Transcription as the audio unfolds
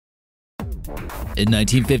In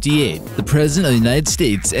 1958, the President of the United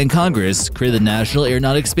States and Congress created the National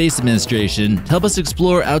Aeronautics Space Administration to help us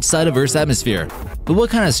explore outside of Earth's atmosphere. But what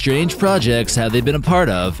kind of strange projects have they been a part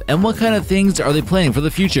of, and what kind of things are they planning for the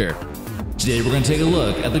future? Today we're going to take a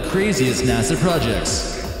look at the craziest NASA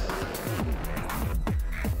projects.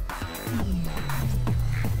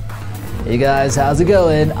 Hey guys, how's it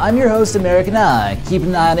going? I'm your host, American Eye, keeping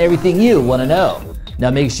an eye on everything you want to know. Now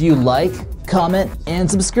make sure you like, comment, and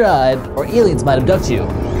subscribe, or aliens might abduct you.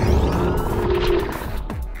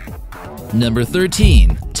 Number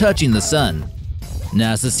 13. Touching the Sun.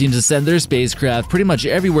 NASA seems to send their spacecraft pretty much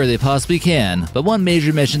everywhere they possibly can, but one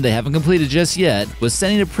major mission they haven't completed just yet was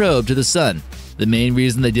sending a probe to the Sun. The main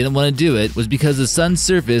reason they didn't want to do it was because the Sun's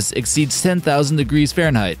surface exceeds 10,000 degrees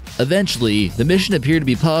Fahrenheit. Eventually, the mission appeared to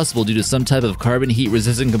be possible due to some type of carbon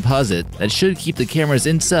heat-resistant composite that should keep the cameras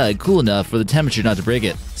inside cool enough for the temperature not to break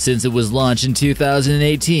it. Since it was launched in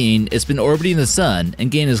 2018, it's been orbiting the Sun and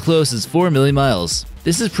gained as close as 4 million miles.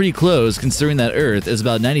 This is pretty close considering that Earth is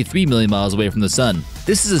about 93 million miles away from the Sun.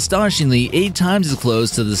 This is astonishingly 8 times as close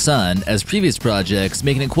to the Sun as previous projects,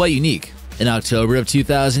 making it quite unique. In October of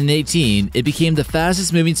 2018, it became the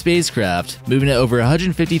fastest moving spacecraft, moving at over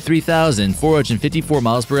 153,454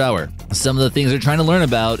 miles per hour. Some of the things they're trying to learn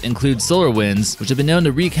about include solar winds, which have been known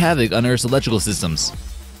to wreak havoc on Earth's electrical systems.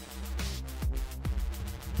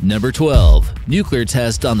 Number 12. Nuclear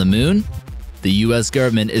test on the Moon. The US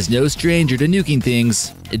government is no stranger to nuking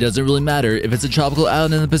things. It doesn't really matter if it's a tropical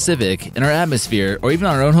island in the Pacific, in our atmosphere, or even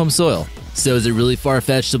on our own home soil. So is it really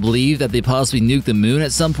far-fetched to believe that they possibly nuked the moon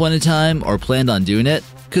at some point in time, or planned on doing it?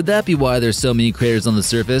 Could that be why there's so many craters on the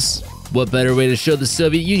surface? What better way to show the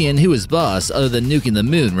Soviet Union who is boss other than nuking the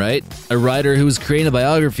moon, right? A writer who was creating a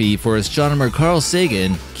biography for astronomer Carl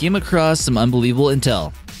Sagan came across some unbelievable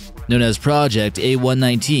intel. Known as Project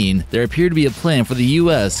A119, there appeared to be a plan for the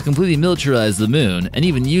US to completely militarize the moon and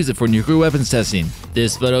even use it for nuclear weapons testing.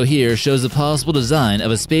 This photo here shows the possible design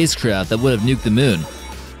of a spacecraft that would have nuked the moon.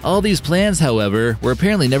 All these plans, however, were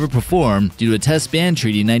apparently never performed due to a test ban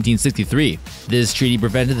treaty in 1963. This treaty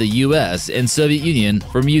prevented the US and Soviet Union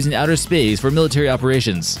from using outer space for military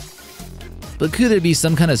operations. But could there be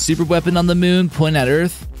some kind of superweapon on the moon pointing at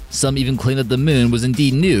Earth? Some even claim that the moon was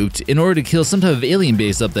indeed nuked in order to kill some type of alien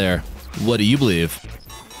base up there. What do you believe?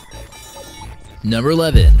 Number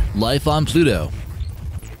 11. Life on Pluto.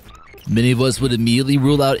 Many of us would immediately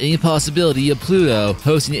rule out any possibility of Pluto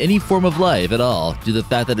hosting any form of life at all due to the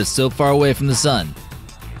fact that it's so far away from the Sun.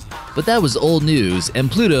 But that was old news,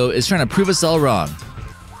 and Pluto is trying to prove us all wrong.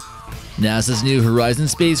 NASA's New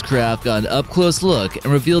Horizons spacecraft got an up-close look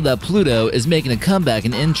and revealed that Pluto is making a comeback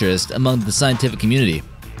in interest among the scientific community.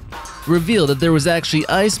 Revealed that there was actually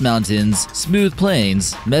ice mountains, smooth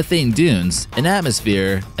plains, methane dunes, an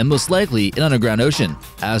atmosphere, and most likely an underground ocean.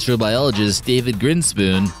 Astrobiologist David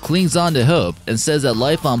Grinspoon clings on to hope and says that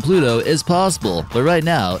life on Pluto is possible, but right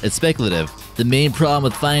now it's speculative. The main problem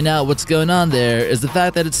with finding out what's going on there is the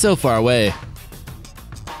fact that it's so far away.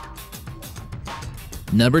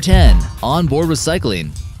 Number 10. Onboard recycling.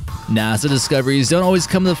 NASA discoveries don't always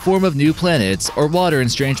come in the form of new planets or water in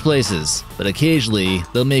strange places, but occasionally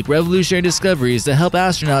they'll make revolutionary discoveries to help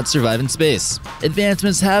astronauts survive in space.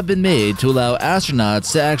 Advancements have been made to allow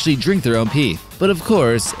astronauts to actually drink their own pee, but of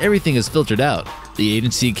course, everything is filtered out. The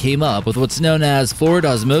agency came up with what's known as forward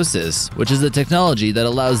osmosis, which is the technology that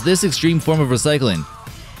allows this extreme form of recycling.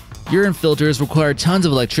 Urine filters require tons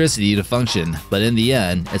of electricity to function, but in the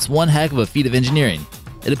end, it's one heck of a feat of engineering.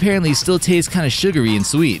 It apparently still tastes kind of sugary and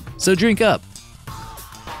sweet, so drink up.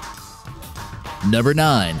 Number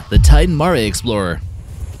 9. The Titan Mare Explorer.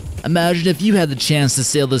 Imagine if you had the chance to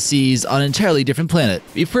sail the seas on an entirely different planet.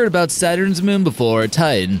 We've heard about Saturn's moon before,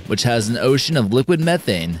 Titan, which has an ocean of liquid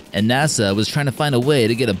methane, and NASA was trying to find a way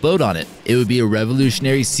to get a boat on it. It would be a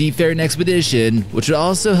revolutionary seafaring expedition, which would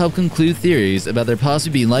also help conclude theories about there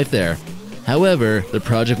possibly being life there. However, the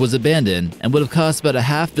project was abandoned and would have cost about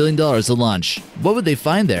 $500 million to launch. What would they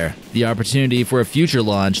find there? The opportunity for a future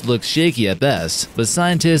launch looks shaky at best, but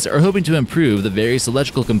scientists are hoping to improve the various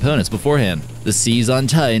electrical components beforehand. The seas on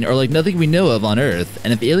Titan are like nothing we know of on Earth,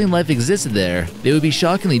 and if alien life existed there, they would be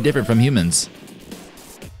shockingly different from humans.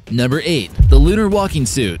 Number 8. The Lunar Walking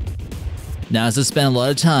Suit. NASA spent a lot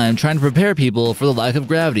of time trying to prepare people for the lack of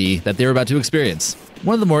gravity that they were about to experience.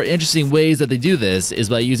 One of the more interesting ways that they do this is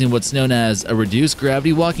by using what's known as a reduced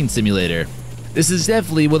gravity walking simulator. This is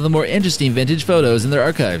definitely one of the more interesting vintage photos in their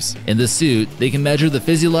archives. In the suit, they can measure the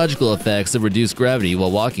physiological effects of reduced gravity while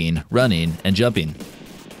walking, running, and jumping.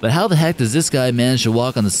 But how the heck does this guy manage to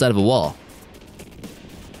walk on the side of a wall?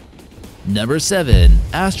 Number 7.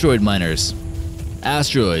 Asteroid miners.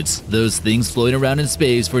 Asteroids, those things floating around in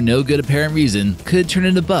space for no good apparent reason, could turn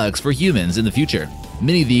into bugs for humans in the future.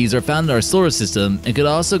 Many of these are found in our solar system and could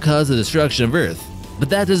also cause the destruction of Earth. But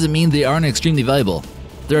that doesn't mean they aren't extremely valuable.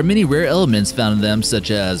 There are many rare elements found in them such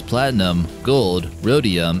as platinum, gold,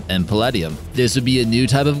 rhodium, and palladium. This would be a new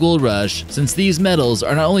type of gold rush since these metals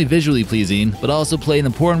are not only visually pleasing but also play an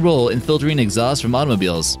important role in filtering exhaust from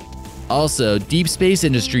automobiles. Also, deep space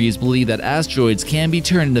industries believe that asteroids can be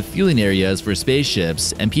turned into fueling areas for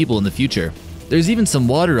spaceships and people in the future. There's even some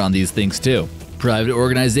water on these things too. Private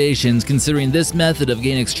organizations considering this method of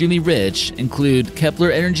getting extremely rich include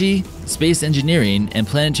Kepler Energy, Space Engineering, and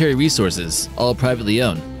Planetary Resources, all privately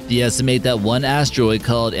owned. They estimate that one asteroid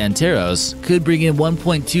called Antares could bring in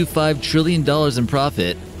 $1.25 trillion in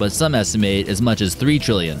profit, but some estimate as much as $3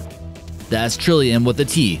 trillion. That's trillion with a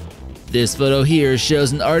T. This photo here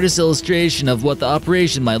shows an artist's illustration of what the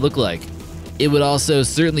operation might look like. It would also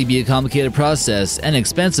certainly be a complicated process and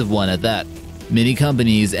expensive one at that. Many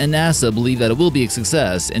companies and NASA believe that it will be a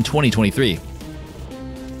success in 2023.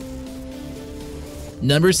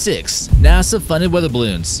 Number 6. NASA-funded weather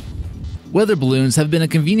balloons. Weather balloons have been a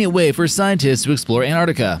convenient way for scientists to explore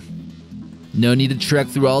Antarctica. No need to trek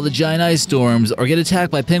through all the giant ice storms or get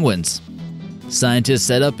attacked by penguins. Scientists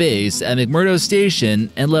set up base at McMurdo Station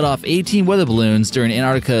and let off 18 weather balloons during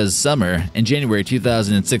Antarctica's summer in January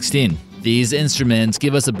 2016. These instruments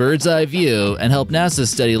give us a bird's-eye view and help NASA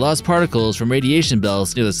study lost particles from radiation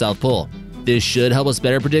belts near the South Pole. This should help us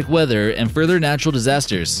better predict weather and further natural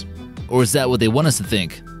disasters. Or is that what they want us to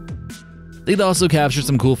think? They'd also capture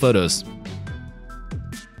some cool photos.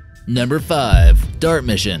 Number 5. DART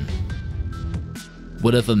mission.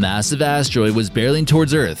 What if a massive asteroid was barreling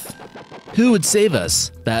towards Earth? Who would save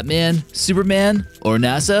us? Batman, Superman, or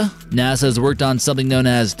NASA? NASA has worked on something known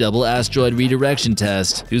as Double Asteroid Redirection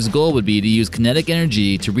Test, whose goal would be to use kinetic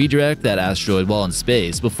energy to redirect that asteroid while in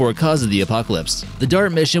space before it causes the apocalypse. The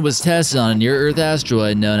DART mission was tested on a near-Earth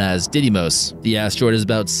asteroid known as Didymos. The asteroid is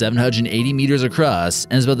about 780 meters across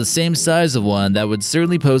and is about the same size of one that would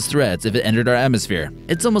certainly pose threats if it entered our atmosphere.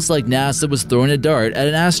 It's almost like NASA was throwing a dart at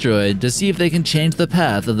an asteroid to see if they can change the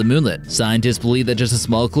path of the moonlet. Scientists believe that just a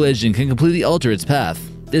small collision can completely alter its path.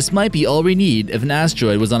 This might be all we need if an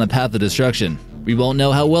asteroid was on a path of destruction. We won't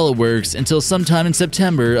know how well it works until sometime in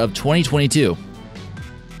September of 2022.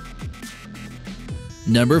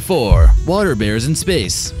 Number 4. Water bears in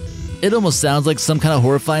space. It almost sounds like some kind of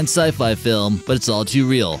horrifying sci-fi film, but it's all too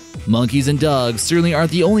real. Monkeys and dogs certainly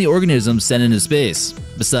aren't the only organisms sent into space.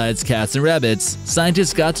 Besides cats and rabbits,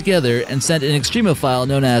 scientists got together and sent an extremophile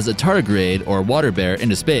known as a tardigrade or water bear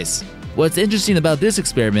into space. What's interesting about this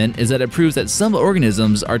experiment is that it proves that some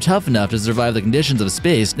organisms are tough enough to survive the conditions of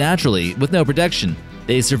space naturally with no protection.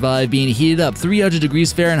 They survive being heated up 300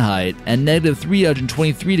 degrees Fahrenheit and negative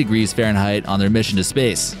 323 degrees Fahrenheit on their mission to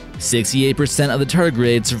space. 68% of the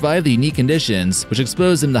tardigrades survive the unique conditions, which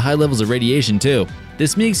expose them to high levels of radiation too.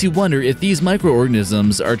 This makes you wonder if these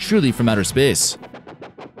microorganisms are truly from outer space.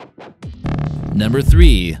 Number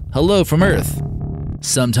 3. Hello from Earth.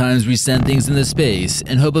 Sometimes we send things into space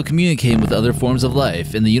in hope of communicating with other forms of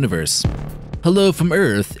life in the universe. Hello from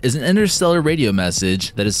Earth is an interstellar radio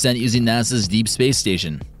message that is sent using NASA's Deep Space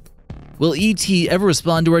Station. Will ET ever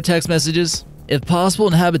respond to our text messages? If possible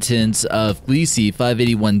inhabitants of Gliese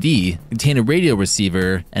 581d contain a radio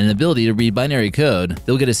receiver and an ability to read binary code,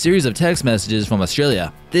 they'll get a series of text messages from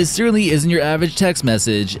Australia. This certainly isn't your average text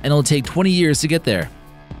message and it'll take 20 years to get there.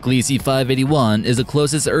 Gliese 581 is the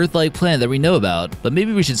closest Earth-like planet that we know about, but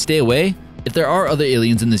maybe we should stay away? If there are other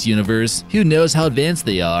aliens in this universe, who knows how advanced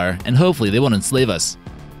they are, and hopefully they won't enslave us.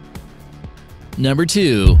 Number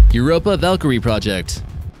 2. Europa Valkyrie Project.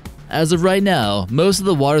 As of right now, most of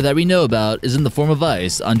the water that we know about is in the form of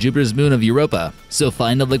ice on Jupiter's moon of Europa, so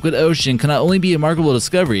finding a liquid ocean can not only be a remarkable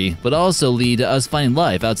discovery, but also lead to us finding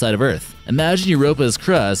life outside of Earth. Imagine Europa's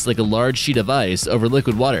crust like a large sheet of ice over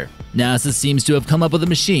liquid water. NASA seems to have come up with a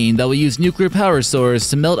machine that will use nuclear power source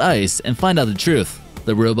to melt ice and find out the truth.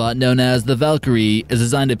 The robot known as the Valkyrie is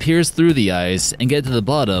designed to pierce through the ice and get to the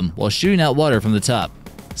bottom while shooting out water from the top.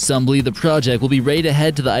 Some believe the project will be ready to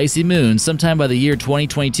head to the icy moon sometime by the year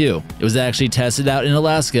 2022. It was actually tested out in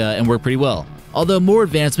Alaska and worked pretty well. Although more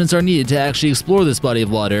advancements are needed to actually explore this body of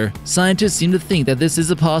water, scientists seem to think that this is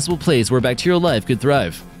a possible place where bacterial life could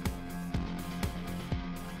thrive.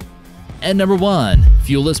 And number 1.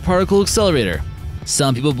 Fuelless Particle Accelerator.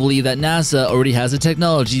 Some people believe that NASA already has the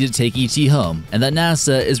technology to take ET home, and that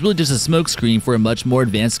NASA is really just a smokescreen for a much more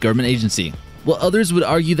advanced government agency. While others would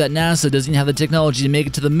argue that NASA doesn't have the technology to make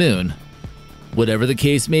it to the moon. Whatever the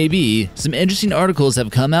case may be, some interesting articles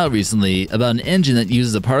have come out recently about an engine that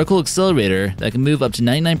uses a particle accelerator that can move up to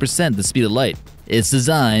 99% the speed of light. Its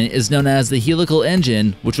design is known as the helical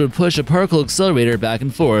engine, which would push a particle accelerator back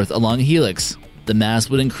and forth along a helix. The mass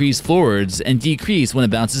would increase forwards and decrease when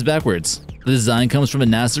it bounces backwards. The design comes from a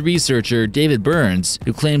NASA researcher, David Burns,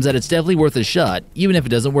 who claims that it's definitely worth a shot, even if it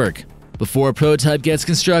doesn't work. Before a prototype gets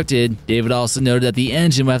constructed, David also noted that the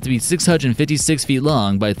engine would have to be 656 feet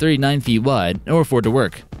long by 39 feet wide in order for it to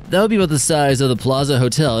work. That would be about the size of the Plaza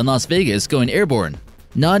Hotel in Las Vegas going airborne.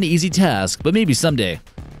 Not an easy task, but maybe someday.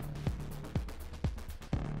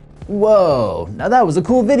 Whoa, now that was a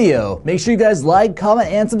cool video. Make sure you guys like, comment,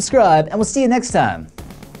 and subscribe, and we'll see you next time.